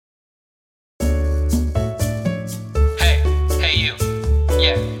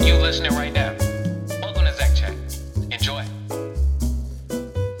listening right now. Welcome to Zach Chat. Enjoy.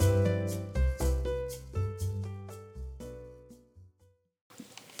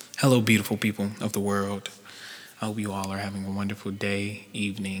 Hello, beautiful people of the world. I hope you all are having a wonderful day,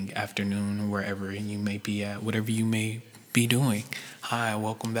 evening, afternoon, wherever you may be at, whatever you may be doing. Hi,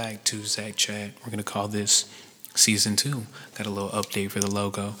 welcome back to Zach Chat. We're going to call this Season 2. Got a little update for the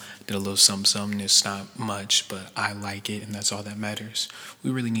logo. Did a little something. It's not much, but I like it, and that's all that matters.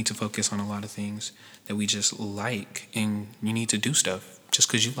 We really need to focus on a lot of things that we just like, and you need to do stuff just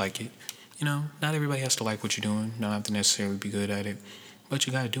because you like it. You know, not everybody has to like what you're doing. You don't have to necessarily be good at it, but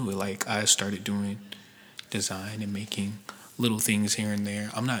you got to do it. Like, I started doing design and making little things here and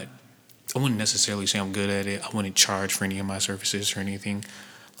there. I wouldn't necessarily say I'm good at it. I wouldn't charge for any of my services or anything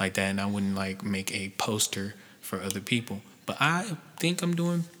like that, and I wouldn't like make a poster for other people. But I think I'm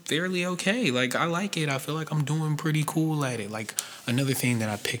doing fairly okay. Like, I like it. I feel like I'm doing pretty cool at it. Like, another thing that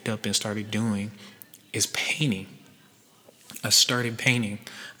I picked up and started doing is painting. I started painting.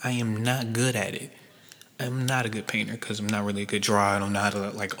 I am not good at it. I'm not a good painter because I'm not really a good drawer. I don't know how to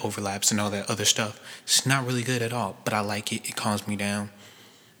like overlaps and all that other stuff. It's not really good at all, but I like it. It calms me down.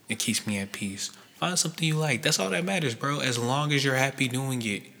 It keeps me at peace. Find something you like. That's all that matters, bro. As long as you're happy doing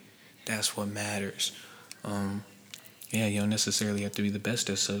it, that's what matters. Yeah, you don't necessarily have to be the best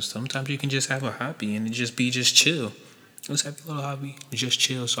at stuff. Sometimes you can just have a hobby and it just chill. Let's have a little hobby, just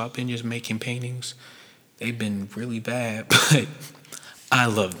chill. So I've been just making paintings. They've been really bad, but I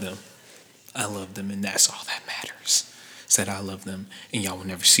love them. I love them, and that's all that matters. Is that I love them, and y'all will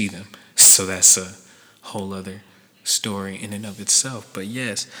never see them. So that's a whole other story in and of itself. But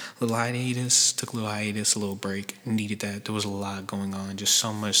yes, took a little hiatus, a little break. Needed that. There was a lot going on, just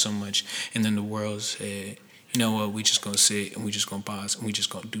so much. And then the world said, you know what, we just gonna sit and we just gonna pause and we just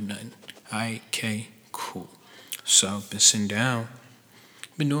gonna do nothing. Alright, okay, cool. So I've been sitting down,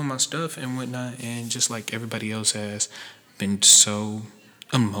 been doing my stuff and whatnot, and just like everybody else has, been so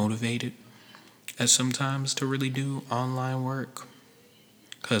unmotivated at sometimes to really do online work.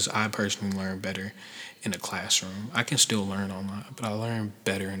 Because I personally learn better in a classroom. I can still learn online, but I learn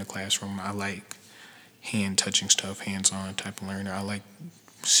better in a classroom. I like hand touching stuff, hands-on type of learner. I like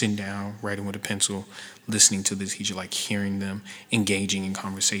sitting down, writing with a pencil, listening to the teacher, like hearing them, engaging in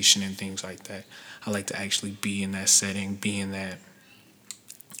conversation and things like that. I like to actually be in that setting, be in that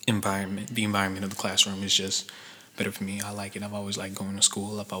environment. The environment of the classroom is just better for me. I like it. I've always liked going to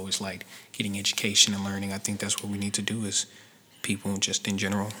school. I've always liked getting education and learning. I think that's what we need to do as people, just in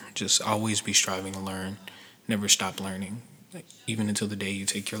general. Just always be striving to learn. Never stop learning. Like, even until the day you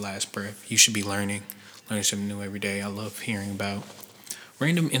take your last breath, you should be learning something new every day. I love hearing about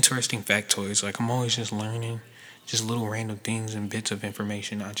random interesting factoids. Like, I'm always just learning just little random things and bits of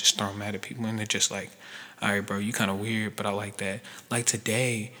information. I just throw them at people and they're just like, all right, bro, you kind of weird, but I like that. Like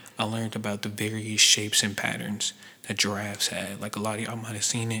today, I learned about the various shapes and patterns that giraffes had. Like, a lot of y'all might have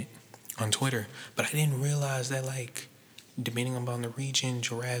seen it on Twitter, but I didn't realize that, like, depending upon the region,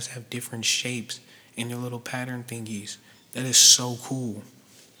 giraffes have different shapes in their little pattern thingies. That is so cool.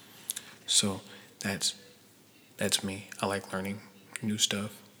 So that's me. I like learning new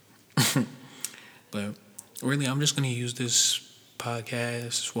stuff. But really, I'm just going to use this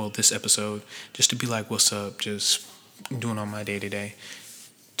podcast, well, this episode, just to be like, what's up? Just doing on my day to day,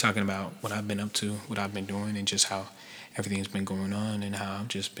 talking about what I've been up to, what I've been doing, and just how everything's been going on and how I've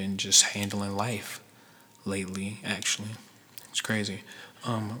just been just handling life lately, actually. It's crazy.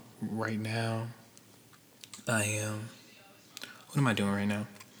 Right now, what am I doing right now?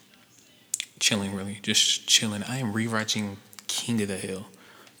 Chilling, really. Just chilling. I am rewatching King of the Hill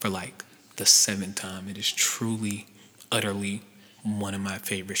for like the 7th time. It is truly, utterly one of my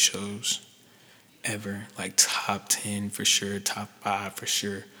favorite shows ever. Like, top 10 for sure, top 5 for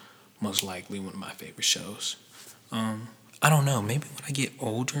sure. Most likely one of my favorite shows. I don't know. Maybe when I get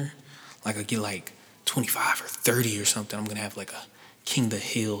older, like I get like 25 or 30 or something, I'm going to have like a King of the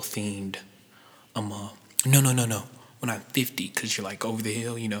Hill themed, no. When I'm 50, because you're like over the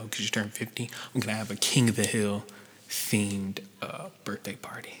hill, you know, because you turn 50, I'm going to have a King of the Hill themed birthday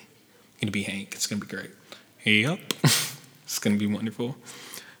party. Going to be Hank. It's going to be great. Yep. It's going to be wonderful.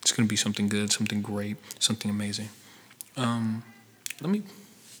 It's going to be something good, something great, something amazing. Let me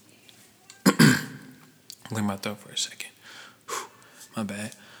clear my throat for a second. Whew, my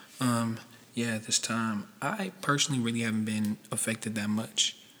bad. Yeah, this time, I personally really haven't been affected that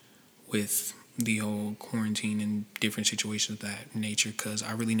much with the whole quarantine and different situations of that nature, because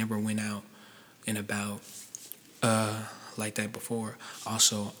I really never went out and about like that before.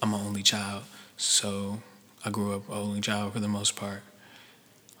 Also, I'm an only child, so I grew up an only child for the most part,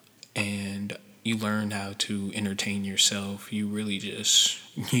 and you learn how to entertain yourself. You really just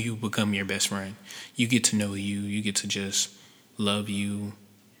you become your best friend. You get to know you. You get to just love you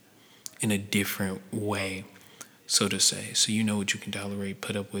in a different way, so to say. So you know what you can tolerate,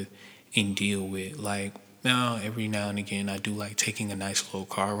 put up with, and deal with. Like now, every now and again, I do like taking a nice little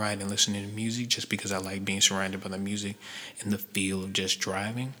car ride and listening to music, just because I like being surrounded by the music and the feel of just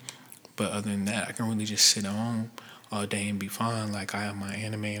driving. But other than that, I can really just sit at home all day and be fine. Like I have my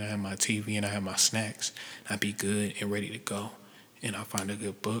anime and I have my TV and I have my snacks. I'd be good and ready to go. And I'll find a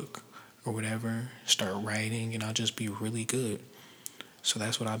good book or whatever, start writing, and I'll just be really good. So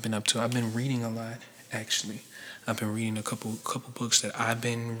that's what I've been up to. I've been reading a lot, actually. I've been reading a couple books that I've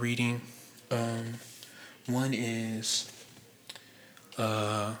been reading. Um, One is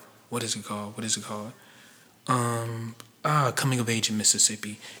what is it called? What is it called? Coming of Age in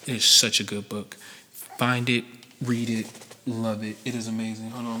Mississippi. It is such a good book. Find it, read it, love it. It is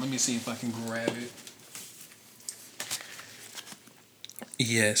amazing. Hold on, let me see if I can grab it.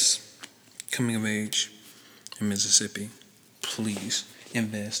 Yes, Coming of Age in Mississippi. Please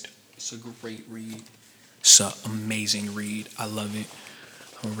invest. It's a great read. It's an amazing read. I love it.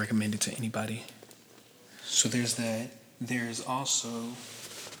 I would recommend it to anybody. So there's that. There's also,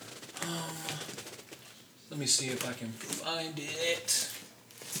 let me see if I can find it.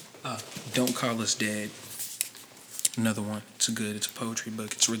 Don't Call Us Dead. Another one. It's a poetry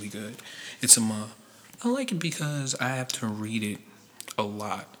book. It's really good. It's I like it because I have to read it a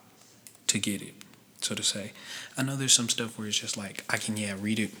lot to get it, so to say. I know there's some stuff where it's just like I can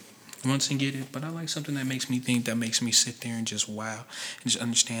read it once and get it, but I like something that makes me think, that makes me sit there and just wow and just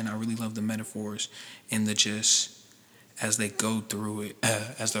understand. I really love the metaphors and the just as they go through it,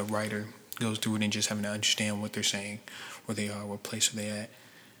 as the writer goes through it and just having to understand what they're saying, where they are, what place are they at,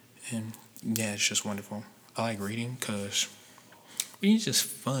 and yeah, it's just wonderful. I like reading because reading is just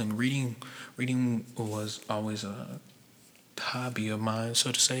fun. Reading was always a hobby of mine,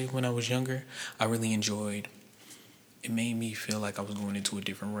 so to say. When I was younger, I really enjoyed. It made me feel like I was going into a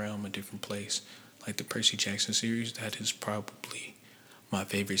different realm, a different place. Like the Percy Jackson series, that is probably my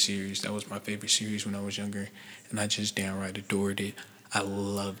favorite series. That was my favorite series when I was younger, and I just downright adored it. I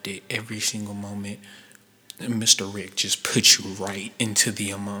loved it every single moment. Mr. Rick just put you right into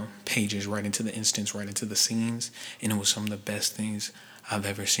the pages, right into the instance, right into the scenes, and it was some of the best things I've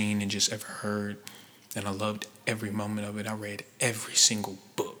ever seen and just ever heard. And I loved every moment of it. I read every single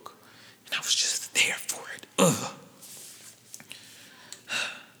book, and I was just there for it. Ugh.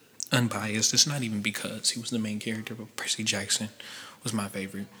 Unbiased. It's not even because he was the main character, but Percy Jackson was my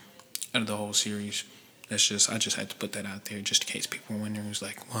favorite out of the whole series. I just had to put that out there just in case people were wondering. It's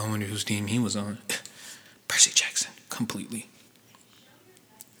like, well, I wonder whose team he was on. Percy Jackson, completely,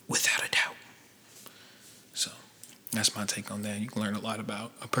 without a doubt. So that's my take on that. You can learn a lot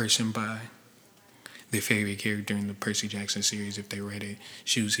about a person by their favorite character in the Percy Jackson series if they read it.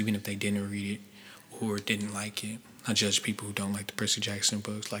 Shoes, even if they didn't read it or didn't like it. I judge people who don't like the Percy Jackson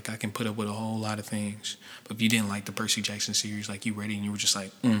books. Like I can put up with a whole lot of things, but if you didn't like the Percy Jackson series, like you read it and you were just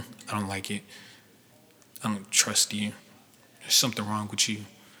like, I don't like it. I don't trust you. There's something wrong with you.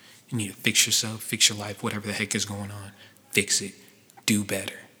 You need to fix yourself, fix your life, whatever the heck is going on. Fix it. Do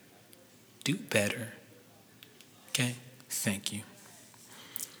better. Do better. Okay? Thank you.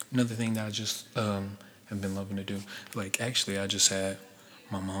 Another thing that I just have been loving to do, like actually, I just had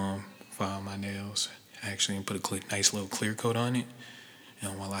my mom file my nails, actually, and put a nice little clear coat on it.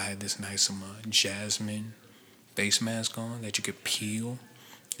 And while I had this nice jasmine face mask on that you could peel,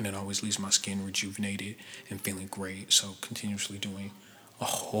 and it always leaves my skin rejuvenated and feeling great. So continuously doing a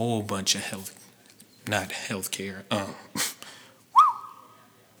whole bunch of not healthcare,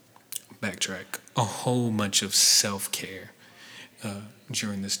 backtrack, a whole bunch of self-care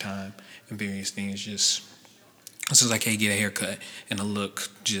during this time and various things. Just since I can't get a haircut and I look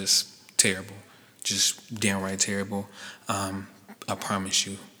just terrible, just downright terrible. I promise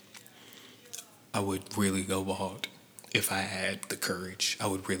you, I would really go bald if I had the courage. I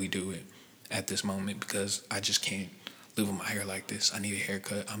would really do it at this moment because I just can't live with my hair like this. I need a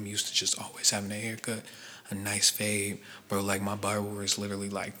haircut. I'm used to just always having a haircut, a nice fade, bro. Like my barber is literally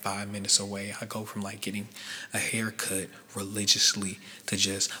like 5 minutes away. I go from like getting a haircut religiously to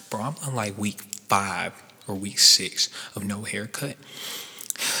just, bro, I'm on like week 5 or week 6 of no haircut,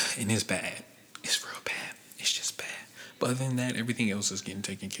 and it's bad. It's real bad. It's just bad. But other than that, everything else is getting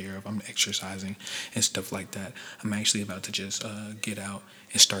taken care of. I'm exercising and stuff like that. I'm actually about to just get out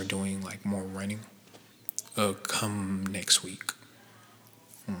and start doing like more running. Come next week.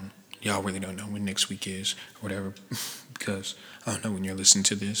 Y'all really don't know when next week is or whatever, because I don't know when you're listening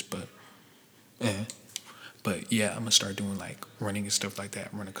to this, but yeah, I'm gonna start doing like running and stuff like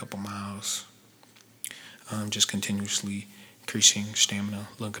that. Run a couple miles, just continuously increasing stamina,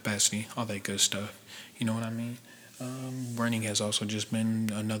 lung capacity, all that good stuff. You know what I mean? Running has also just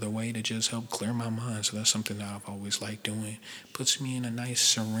been another way to just help clear my mind. So that's something that I've always liked doing. Puts me in a nice,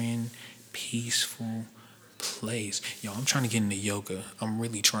 serene, peaceful place. Yo, I'm trying to get into yoga. I'm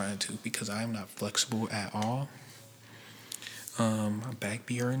really trying to because I am not flexible at all. My back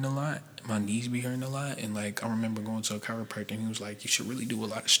be hurting a lot, my knees be hurting a lot, and like I remember going to a chiropractor and he was like, "You should really do a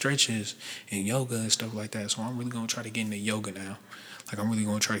lot of stretches and yoga and stuff like that." So I'm really gonna try to get into yoga now. Like I'm really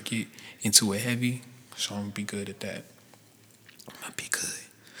gonna try to get into it heavy, so I'm gonna be good at that. I'm gonna be good.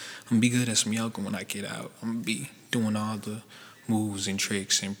 I'm gonna be good at some yoga when I get out. I'm gonna be doing all the moves and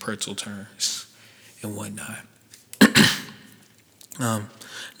tricks and pretzel turns and whatnot. Um,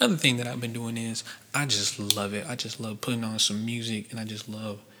 Another thing that I've been doing is I just love it. I just love putting on some music and I just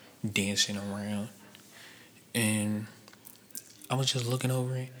love dancing around. And I was just looking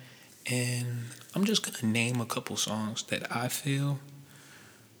over it and I'm just gonna name a couple songs that I feel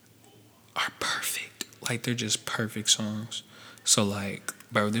are perfect. Like they're just perfect songs. So like,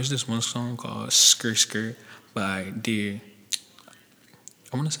 bro, there's this one song called Skirt Skirt by Dear.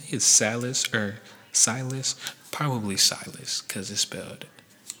 I want to say it's Silas, probably Silas, because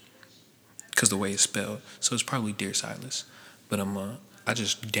the way it's spelled. So it's probably Dear Silas. But I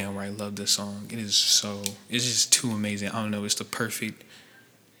just downright love this song. It's just too amazing. I don't know, it's the perfect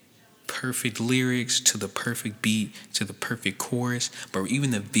lyrics to the perfect beat to the perfect chorus. But even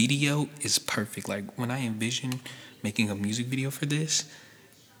the video is perfect. Like when I envision making a music video for this,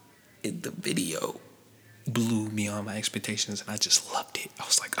 the video blew beyond my expectations and I just loved it. I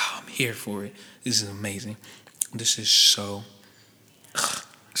was like, oh, I'm here for it. This is amazing. This is so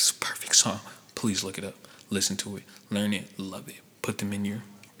It's a perfect song. Please look it up. Listen to it. Learn it. Love it. Put them in your.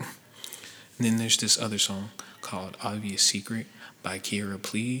 And then there's this other song called Obvious Secret by Kiera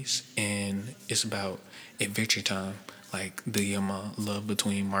Please. And it's about adventure time. Like the love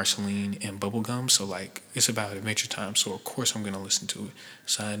between Marceline and Bubblegum. So like it's about adventure time. So of course I'm gonna listen to it.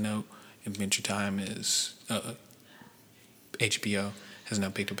 Side note, Adventure Time is HBO has now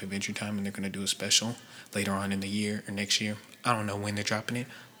picked up Adventure Time and they're gonna do a special later on in the year or next year. I don't know when they're dropping it,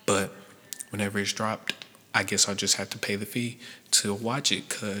 but whenever it's dropped, I guess I'll just have to pay the fee to watch it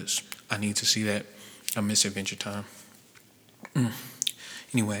because I need to see that. I miss Adventure Time.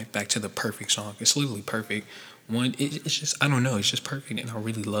 Anyway, back to the perfect song. It's literally perfect. It's just, I don't know, it's just perfect and I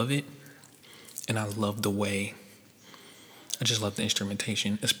really love it. And I love the way, I just love the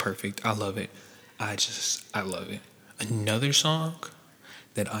instrumentation. It's perfect. I love it. I love it. Another song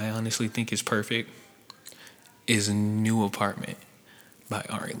that I honestly think is perfect is New Apartment by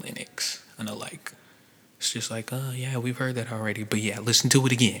Ari Lennox. I know, like, it's just like, oh, yeah, we've heard that already. But yeah, listen to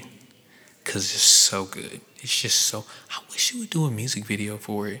it again. Because it's so good. It's just so. I wish you would do a music video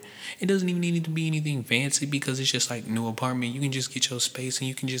for it. It doesn't even need to be anything fancy because it's just like New Apartment. You can just get your space and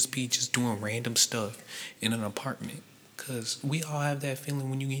you can just be just doing random stuff in an apartment. Cause we all have that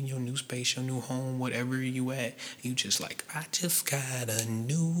feeling when you get in your new space, your new home, whatever you at. You just like, I just got a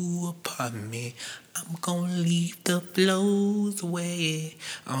new apartment. I'm gonna leave the flows away.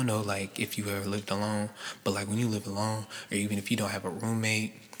 I don't know, like if you ever lived alone, but like when you live alone, or even if you don't have a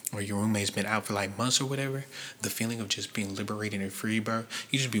roommate, or your roommate's been out for like months or whatever, the feeling of just being liberated and free, bro.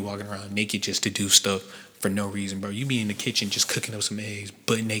 You just be walking around naked just to do stuff for no reason, bro. You be in the kitchen just cooking up some eggs,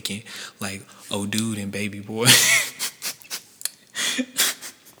 butt naked, like oh dude and baby boy.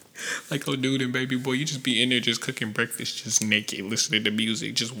 Like oh dude and baby boy, you just be in there just cooking breakfast, just naked, listening to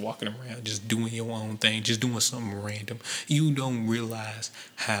music, just walking around, just doing your own thing, just doing something random. You don't realize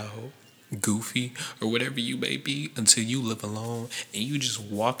how goofy or whatever you may be until you live alone and you just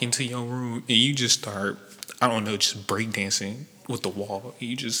walk into your room and you just start, I don't know, just breakdancing with the wall.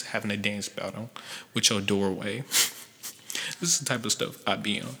 You just having a dance battle with your doorway. This is the type of stuff I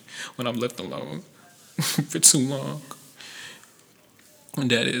be on when I'm left alone for too long. And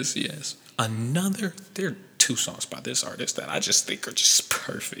that is, yes. There are two songs by this artist that I just think are just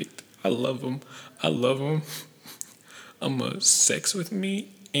perfect. I love them. I love them. I'm a Sex With Me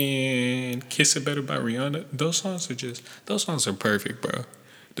and Kiss It Better by Rihanna. Those songs are perfect, bro.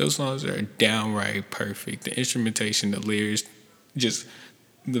 Those songs are downright perfect. The instrumentation, the lyrics, just,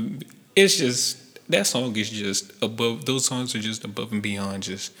 it's just, that song is just above, those songs are just above and beyond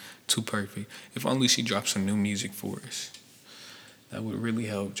just too perfect. If only she dropped some new music for us. That would really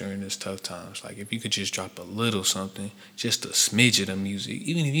help during this tough times. Like if you could just drop a little something, just a smidget of music,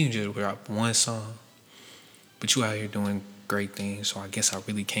 even if you just drop one song, but you out here doing great things, so I guess I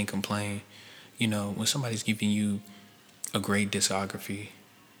really can't complain. You know, when somebody's giving you a great discography,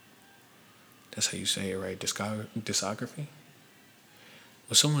 that's how you say it, right? Discography?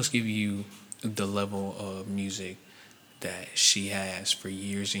 When someone's giving you the level of music that she has for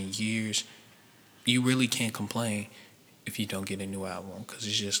years and years, you really can't complain if you don't get a new album, because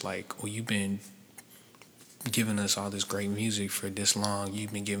it's just like, well, you've been giving us all this great music for this long.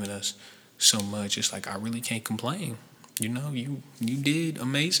 You've been giving us so much. It's like, I really can't complain. You did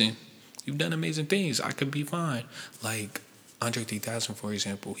amazing. You've done amazing things. I could be fine. Like Andre 3000, for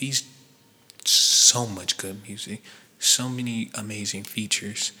example, he's so much good music, so many amazing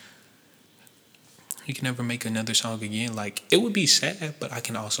features. He can never make another song again. Like, it would be sad, but I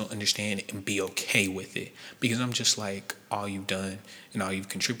can also understand it and be okay with it, because I'm just like, all you've done and all you've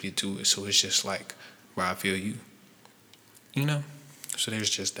contributed to it. So it's just like, where I feel you, you know? So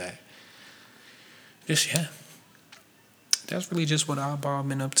there's just that. Just, yeah. That's really just what I've all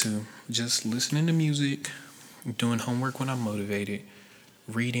been up to. Just listening to music, doing homework when I'm motivated,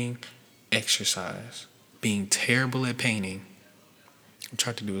 reading, exercise, being terrible at painting. I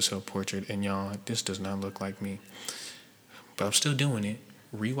tried to do a self-portrait, and y'all, this does not look like me. But I'm still doing it.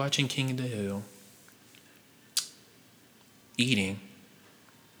 Rewatching King of the Hill, eating,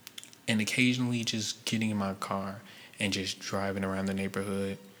 and occasionally just getting in my car and just driving around the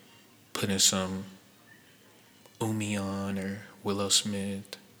neighborhood, putting some Umi on, or Willow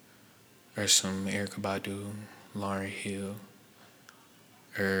Smith, or some Erykah Badu, Lauryn Hill,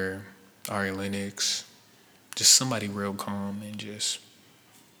 or Ari Lennox. Just somebody real calm and just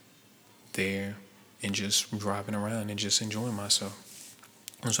there and just driving around and just enjoying myself.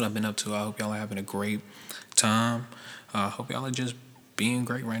 That's what I've been up to. I hope y'all are having a great time. I hope y'all are just being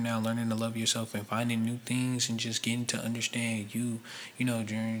great right now, learning to love yourself and finding new things and just getting to understand you,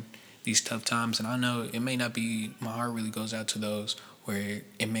 during these tough times. And I know it may not be, my heart really goes out to those where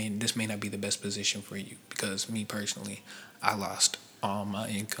this may not be the best position for you, because me personally, I lost all my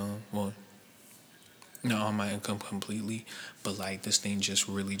income. Well, not all my income completely, but like this thing just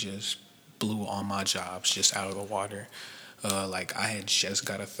really just blew all my jobs just out of the water. Like I had just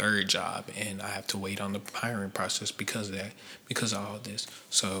got a third job and I have to wait on the hiring process because of that, because of all this.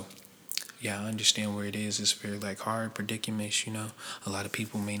 So yeah, I understand where it is. It's very like hard predicaments, A lot of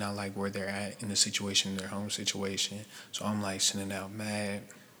people may not like where they're at in the situation, their home situation. So I'm like sending out mad,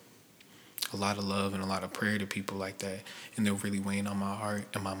 a lot of love and a lot of prayer to people like that. And they're really weighing on my heart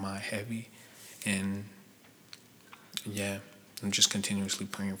and my mind heavy. And yeah, I'm just continuously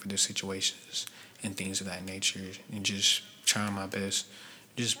praying for their situations and things of that nature, and just trying my best.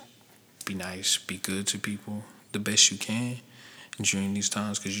 Just be nice, be good to people the best you can during these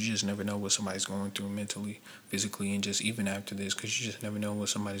times, because you just never know what somebody's going through mentally, physically, and just even after this, because you just never know what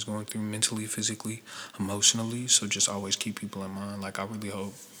somebody's going through mentally, physically, emotionally. So just always keep people in mind. Like, I really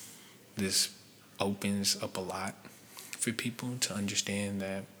hope this opens up a lot for people to understand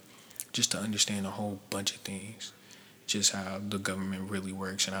that, just to understand a whole bunch of things, just how the government really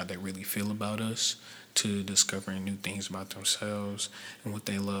works and how they really feel about us, to discovering new things about themselves and what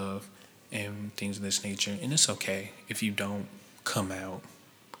they love and things of this nature. And it's okay if you don't come out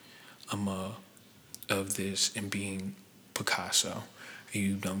of this and being Picasso.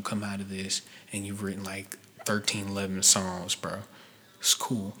 You don't come out of this and you've written like 13, 11 songs, bro. It's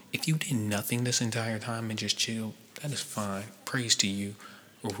cool. If you did nothing this entire time and just chill, that is fine. Praise to you.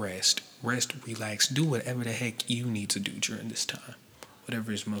 Rest, relax, do whatever the heck you need to do during this time.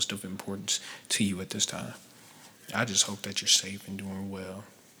 Whatever is most of importance to you at this time. I just hope that you're safe and doing well.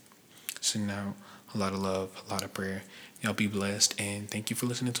 Sending out a lot of love, a lot of prayer. Y'all be blessed, and thank you for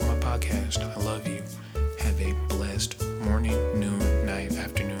listening to my podcast. I love you. Have a blessed morning, noon, night,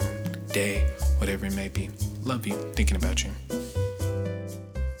 afternoon, day, whatever it may be. Love you. Thinking about you.